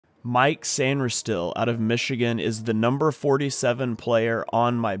Mike Sainristil out of Michigan is the number 47 player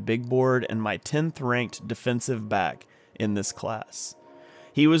on my big board and my 10th ranked defensive back in this class.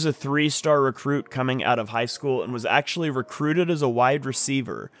 He was a 3-star recruit coming out of high school and was actually recruited as a wide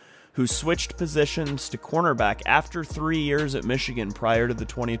receiver who switched positions to cornerback after 3 years at Michigan prior to the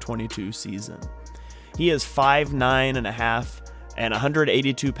 2022 season. He is 5'9.5" and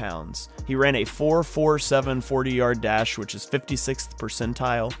 182 pounds. He ran a 4.47 40-yard dash, which is 56th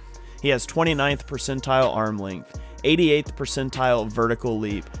percentile. He has 29th percentile arm length, 88th percentile vertical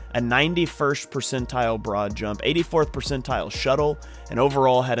leap, a 91st percentile broad jump, 84th percentile shuttle, and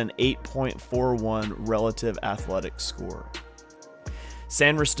overall had an 8.41 relative athletic score.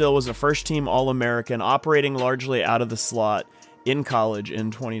 Sainristil was a first-team All-American operating largely out of the slot in college in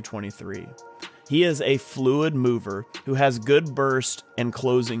 2023. He is a fluid mover who has good burst and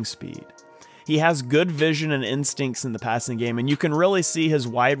closing speed. He has good vision and instincts in the passing game, and you can really see his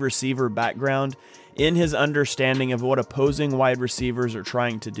wide receiver background in his understanding of what opposing wide receivers are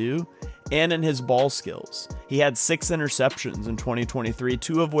trying to do and in his ball skills. He had 6 interceptions in 2023,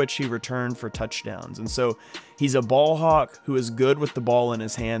 2 of which he returned for touchdowns. And so he's a ball hawk who is good with the ball in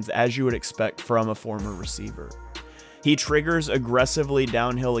his hands, as you would expect from a former receiver. He triggers aggressively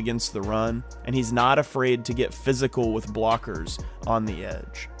downhill against the run, and he's not afraid to get physical with blockers on the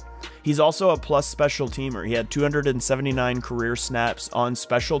edge. He's also a plus special teamer. He had 279 career snaps on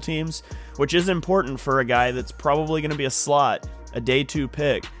special teams, which is important for a guy that's probably going to be a slot, a day 2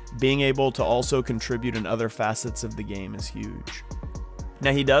 pick. Being able to also contribute in other facets of the game is huge.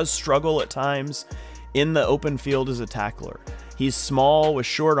 Now, he does struggle at times in the open field as a tackler. He's small with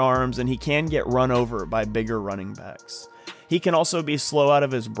short arms, and he can get run over by bigger running backs. He can also be slow out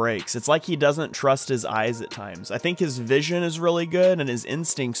of his breaks. It's like he doesn't trust his eyes at times. I think his vision is really good and his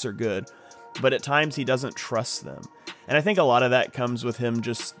instincts are good, but at times he doesn't trust them. And I think a lot of that comes with him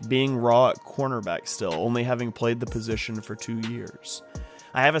just being raw at cornerback still, only having played the position for 2 years.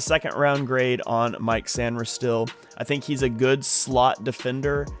 I have a 2nd round grade on Mike Sainristil. I think he's a good slot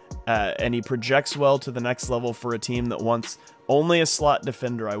defender, and he projects well to the next level for a team that wants only a slot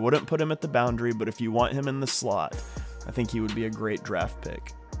defender. I wouldn't put him at the boundary, but if you want him in the slot, I think he would be a great draft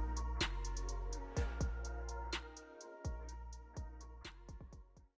pick.